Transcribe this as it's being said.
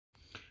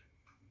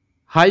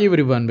Hi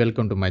everyone,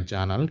 welcome to my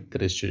channel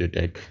Chrish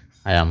EduTech.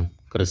 I am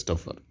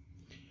Christopher.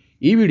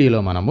 ఈ వీడియోలో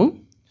మనము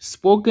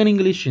spoken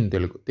English in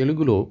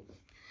తెలుగులో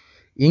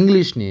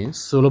ఇంగ్లీష్ని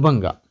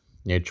సులభంగా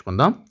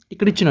నేర్చుకుందాం.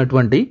 ఇక్కడ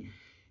ఇచ్చినటువంటి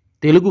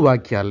తెలుగు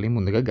వాక్యాలని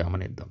ముందుగా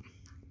గమనిద్దాం.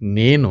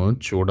 నేను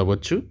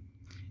చూడవచ్చు,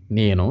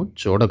 నేను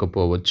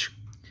చూడకపోవచ్చు,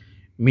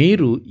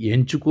 మీరు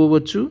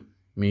ఎంచుకోవచ్చు,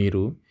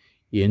 మీరు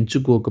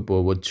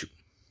ఎంచుకోకపోవచ్చు,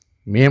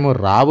 మేము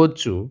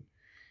రావచ్చు,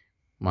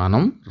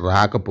 మనం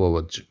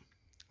రాకపోవచ్చు,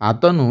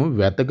 అతను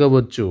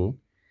వెతకవచ్చు,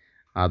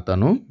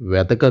 అతను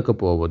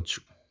వెతకకపోవచ్చు,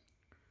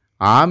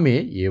 ఆమె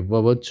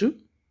ఇవ్వవచ్చు,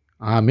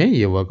 ఆమె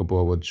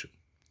ఇవ్వకపోవచ్చు,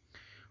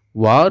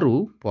 వారు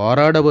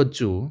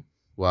పోరాడవచ్చు,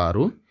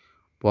 వారు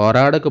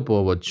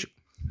పోరాడకపోవచ్చు,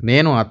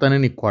 నేను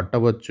అతనిని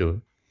కొట్టవచ్చు,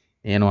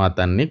 నేను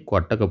అతన్ని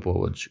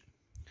కొట్టకపోవచ్చు,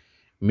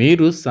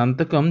 మీరు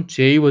సంతకం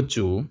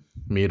చేయవచ్చు,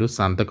 మీరు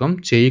సంతకం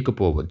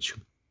చేయకపోవచ్చు,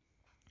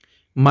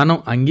 మనం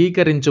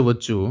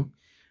అంగీకరించవచ్చు,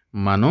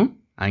 మనం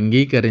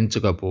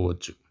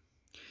అంగీకరించకపోవచ్చు.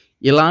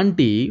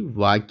 ఇలాంటి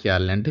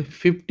వాక్యాలు అంటే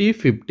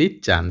 50-50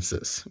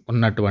 ఛాన్సెస్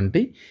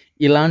ఉన్నటువంటి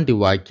ఇలాంటి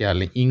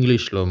వాక్యాలని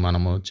ఇంగ్లీష్లో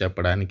మనము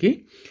చెప్పడానికి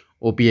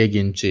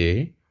ఉపయోగించే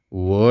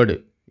వర్డ్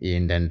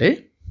ఏంటంటే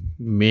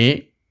మే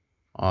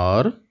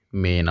are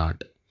may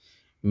not.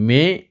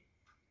 May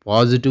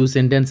positive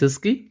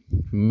సెంటెన్సెస్కి,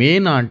 may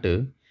not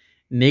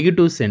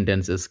negative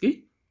సెంటెన్సెస్కి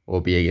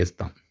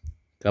ఉపయోగిస్తాం.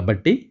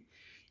 కాబట్టి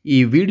ఈ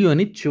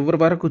వీడియోని చివరి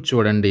వరకు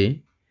చూడండి.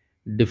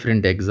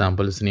 డిఫరెంట్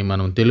ఎగ్జాంపుల్స్ని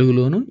మనం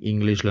తెలుగులోను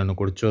ఇంగ్లీష్లోను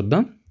కూడా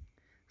చూద్దాం.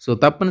 సో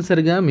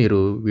తప్పనిసరిగా మీరు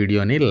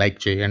వీడియోని లైక్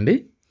చేయండి,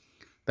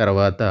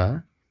 తర్వాత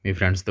మీ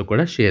ఫ్రెండ్స్తో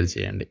కూడా షేర్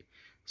చేయండి.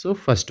 సో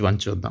ఫస్ట్ వన్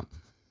చూద్దాం.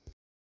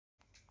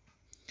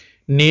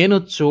 నేను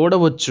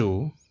చూడవచ్చు,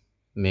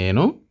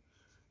 నేను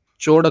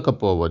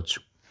చూడకపోవచ్చు.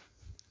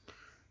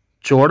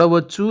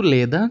 చూడవచ్చు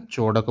లేదా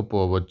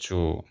చూడకపోవచ్చు.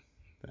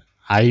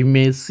 I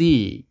may see,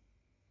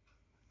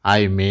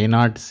 I may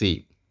not see.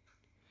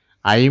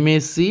 I may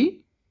see,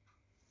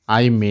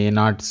 I may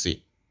not see.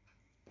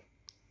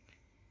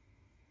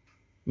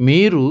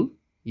 మీరు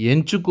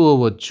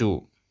ఎంచుకోవచ్చు,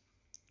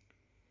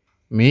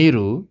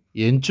 మీరు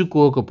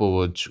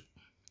ఎంచుకోకపోవచ్చు.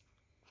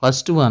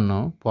 First one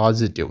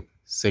positive,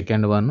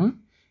 second one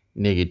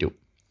negative.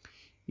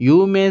 You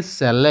may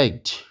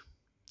select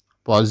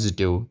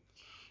positive,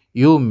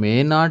 you may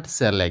not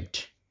select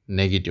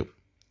negative.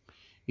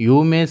 You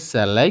may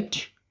select,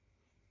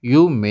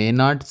 you may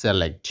not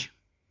select.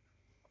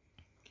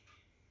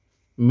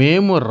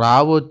 మేము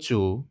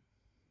రావచ్చు,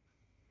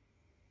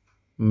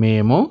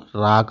 మేము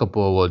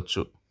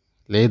రాకపోవచ్చు,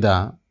 లేదా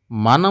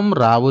మనం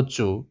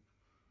రావచ్చు,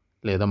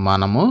 లేదా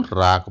మనము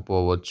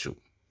రాకపోవచ్చు.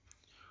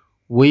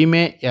 వీ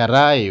మే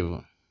అరైవ్,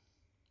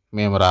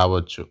 మేము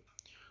రావచ్చు.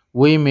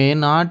 వీ మే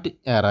నాట్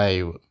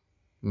అరైవ్,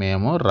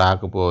 మేము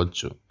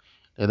రాకపోవచ్చు,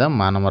 లేదా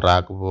మనము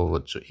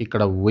రాకపోవచ్చు.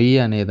 ఇక్కడ వీ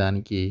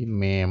అనేదానికి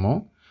మేము,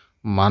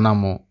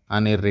 మనము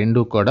అనే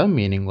రెండు కూడా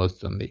మీనింగ్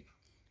వస్తుంది.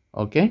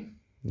 Okay,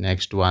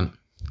 next one.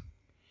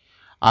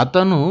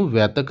 అతను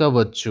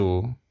వెతకవచ్చు,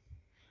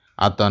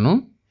 అతను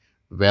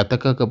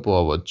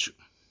వెతకకపోవచ్చు.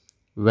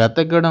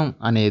 వెతకడం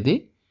అనేది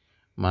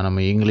మనం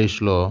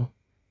ఇంగ్లీష్లో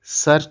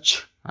సెర్చ్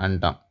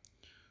అంటాం.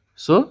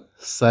 సో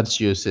సెర్చ్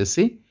యూస్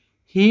చేసి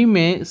హీ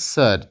మే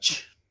సెర్చ్,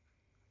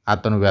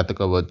 అతను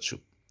వెతకవచ్చు.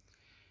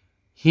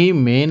 హీ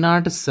మే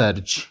నాట్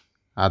సెర్చ్,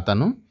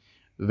 అతను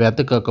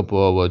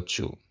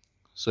వెతకకపోవచ్చు.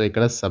 సో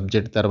ఇక్కడ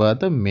సబ్జెక్ట్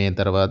తర్వాత మే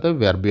తర్వాత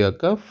వెర్బ్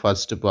యొక్క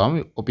ఫస్ట్ ఫామ్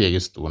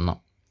ఉపయోగిస్తూ ఉన్నాం.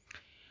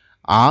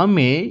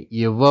 ఆమె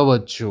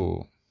ఇవ్వవచ్చు,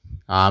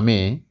 ఆమె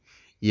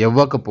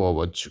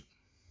ఇవ్వకపోవచ్చు.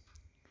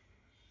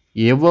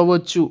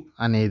 ఇవ్వవచ్చు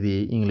అనేది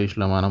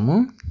ఇంగ్లీష్లో మనము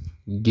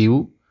గివ్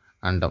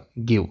అంటాం,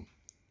 గివ్.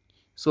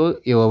 సో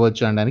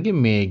ఇవ్వవచ్చు అనడానికి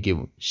may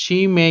give. She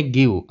may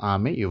give,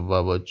 ఆమె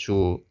ఇవ్వవచ్చు.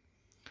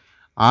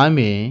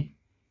 ఆమె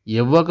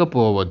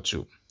ఇవ్వకపోవచ్చు.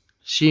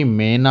 She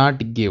may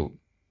not give,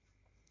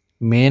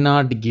 may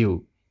not give,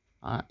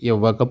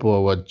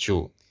 ఇవ్వకపోవచ్చు.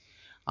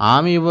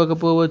 ఆమె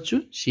ఇవ్వకపోవచ్చు,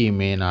 she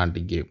may not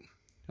give.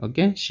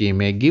 Okay, she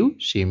may give,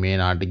 she may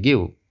not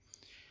give.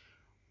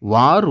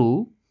 వారు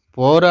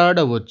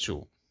పోరాడవచ్చు,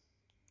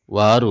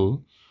 వారు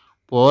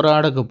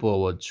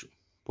పోరాడకపోవచ్చు.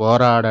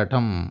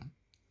 పోరాడటం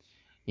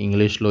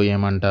ఇంగ్లీష్లో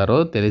ఏమంటారో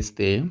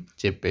తెలిస్తే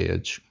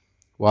చెప్పేయచ్చు.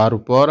 వారు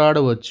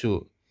పోరాడవచ్చు,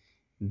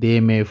 they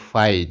may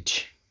fight,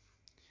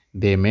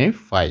 they may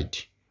fight.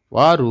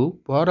 వారు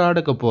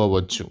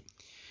పోరాడకపోవచ్చు,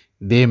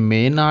 they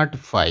may not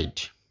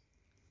fight,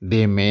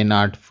 they may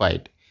not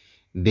fight.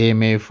 They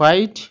may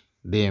fight,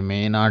 they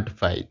may not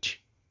fight.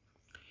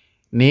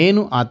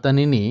 నేను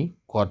అతనిని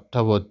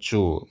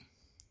కొట్టవచ్చు,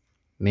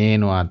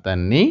 నేను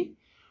అతన్ని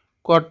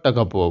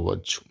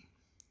కొట్టకపోవచ్చు.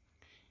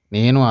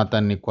 నేను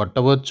అతన్ని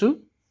కొట్టవచ్చు,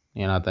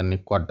 నేను అతన్ని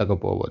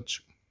కొట్టకపోవచ్చు.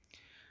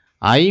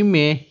 I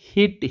may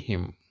hit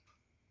him,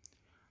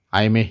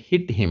 I may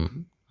hit him,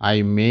 I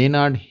may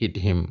not hit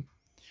him.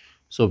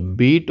 So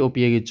beat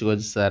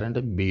ఉపయోగించుకోవచ్చు సార్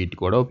అంటే బీట్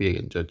కూడా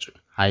ఉపయోగించవచ్చు.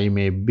 I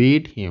may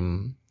beat him,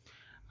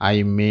 I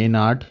may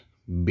not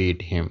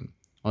beat him.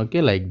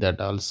 Okay, like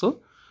that also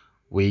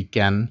we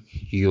can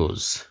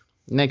use.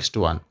 Next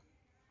one.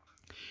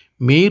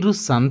 మీరు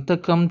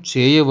సంతకం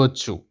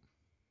చేయవచ్చు,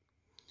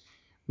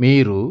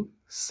 మీరు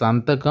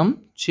సంతకం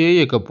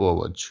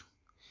చేయకపోవచ్చు.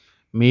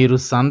 మీరు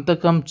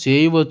సంతకం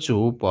చేయవచ్చు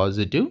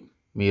పాజిటివ్,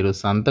 మీరు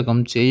సంతకం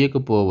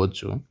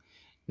చేయకపోవచ్చు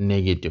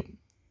నెగటివ్.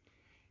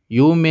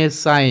 యూ మే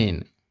సైన్,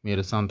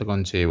 మీరు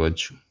సంతకం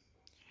చేయవచ్చు.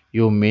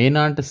 యూ మే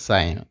నాట్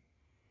సైన్,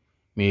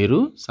 మీరు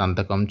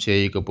సంతకం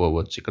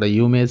చేయకపోవచ్చు. ఇక్కడ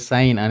యూ మే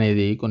సైన్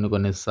అనేది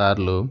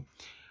కొన్నిసార్లు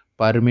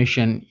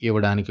పర్మిషన్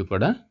ఇవ్వడానికి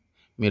కూడా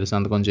మీరు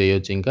సంతకం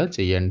చేయవచ్చు, ఇంకా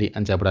చెయ్యండి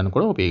అని చెప్పడానికి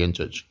కూడా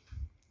ఉపయోగించవచ్చు.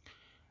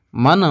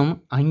 మనం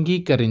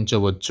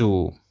అంగీకరించవచ్చు,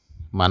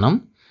 మనం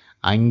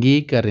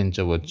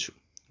అంగీకరించవచ్చు.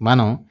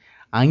 మనం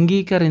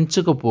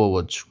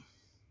అంగీకరించకపోవచ్చు.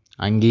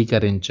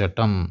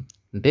 అంగీకరించటం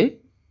అంటే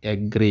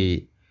అగ్రీ.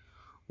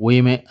 వీ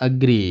మే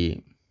అగ్రీ,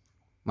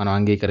 మనం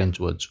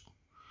అంగీకరించవచ్చు.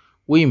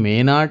 వీ మే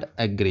నాట్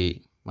అగ్రీ,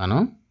 మనం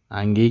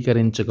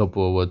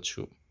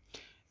అంగీకరించకపోవచ్చు.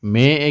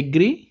 మే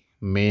అగ్రీ,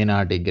 మే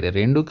నాట్ అగ్రీ,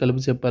 రెండు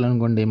కలిపి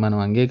చెప్పాలనుకోండి, మనం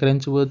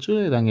అంగీకరించవచ్చు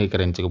లేదా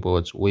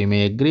అంగీకరించకపోవచ్చు. We may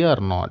agree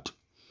or not.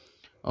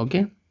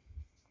 Okay.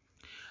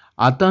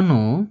 అతను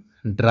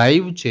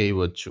డ్రైవ్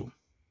చేయవచ్చు,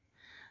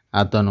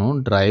 అతను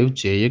డ్రైవ్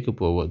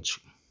చేయకపోవచ్చు.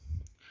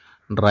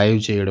 డ్రైవ్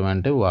చేయడం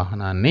అంటే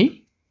వాహనాన్ని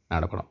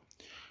నడపడం.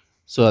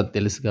 సో అది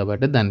తెలుసు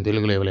కాబట్టి దాని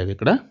తెలుగులో ఇవ్వలేదు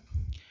ఇక్కడ.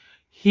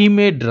 He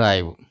may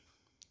drive,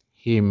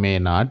 he may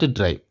not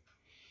drive.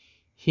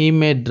 He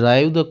may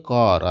drive the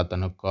car,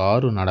 అతను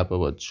car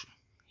నడపవచ్చు.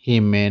 He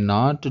may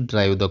not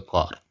drive the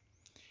car.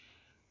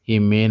 He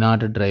may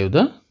not drive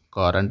the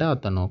car అంటే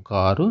అతను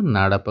car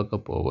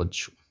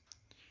నడపకపోవచ్చు.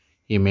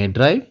 He may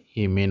drive,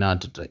 he may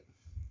not drive.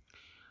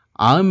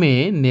 ఆమె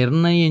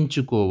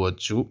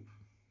నిర్ణయించుకోవచ్చు,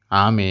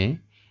 ఆమె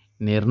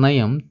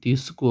నిర్ణయం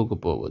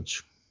తీసుకోకపోవచ్చు.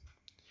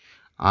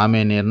 ఆమె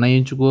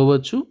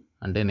నిర్ణయించుకోవచ్చు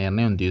అంటే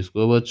నిర్ణయం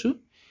తీసుకోవచ్చు,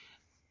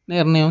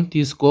 నిర్ణయం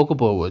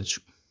తీసుకోకపోవచ్చు.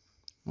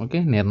 ఓకే,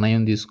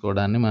 నిర్ణయం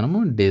తీసుకోవడాన్ని మనము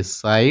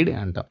డిసైడ్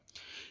అంటాం.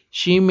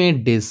 షీ మే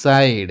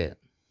డిసైడ్,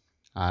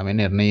 ఆమె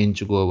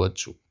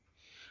నిర్ణయించుకోవచ్చు.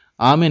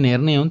 ఆమె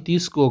నిర్ణయం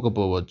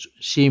తీసుకోకపోవచ్చు.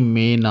 She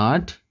may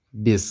not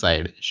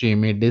decide. She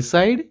may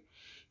decide,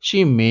 she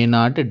may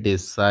not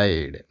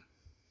decide.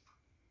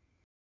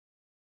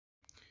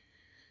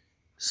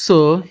 So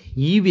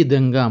ఈ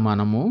విధంగా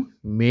మనము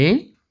మే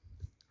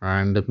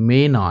అండ్ మే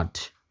నాట్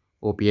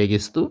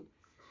ఉపయోగిస్తూ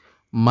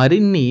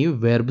మరిన్ని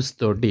వెర్బ్స్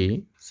తోటి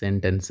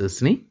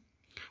సెంటెన్సెస్ని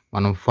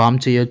మనం ఫామ్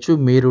చేయొచ్చు.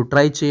 మీరు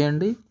ట్రై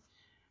చేయండి.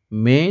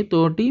 మే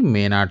తోటి,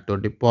 మే నాట్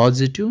తోటి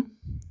positive,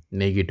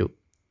 negative.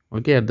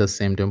 Okay, at the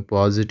same time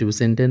positive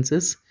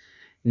sentences,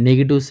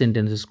 negative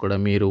sentences కూడా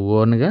మీరు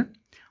ఓన్గా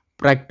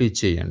ప్రాక్టీస్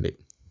చేయండి.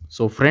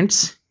 సో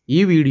ఫ్రెండ్స్, ఈ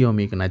వీడియో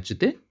మీకు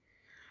నచ్చితే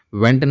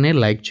వెంటనే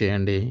లైక్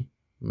చేయండి,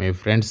 మీ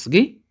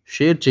ఫ్రెండ్స్కి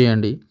షేర్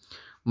చేయండి.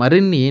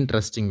 మరిన్ని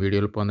ఇంట్రెస్టింగ్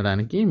వీడియోలు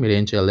పొందడానికి మీరు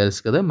ఏం చేయాలో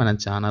తెలుసు కదా, మన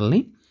ఛానల్ని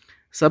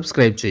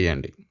సబ్స్క్రైబ్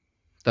చేయండి.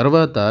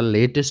 తర్వాత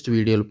లేటెస్ట్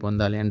వీడియోలు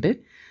పొందాలి అంటే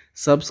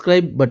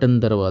సబ్స్క్రైబ్ బటన్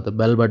తర్వాత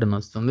బెల్ బటన్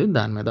వస్తుంది,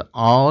 దాని మీద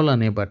ఆల్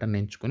అనే బటన్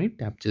ఎంచుకొని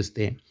ట్యాప్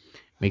చేస్తే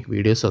మీకు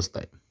వీడియోస్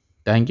వస్తాయి.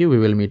 Thank you. We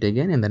will meet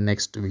again in the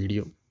next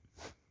video.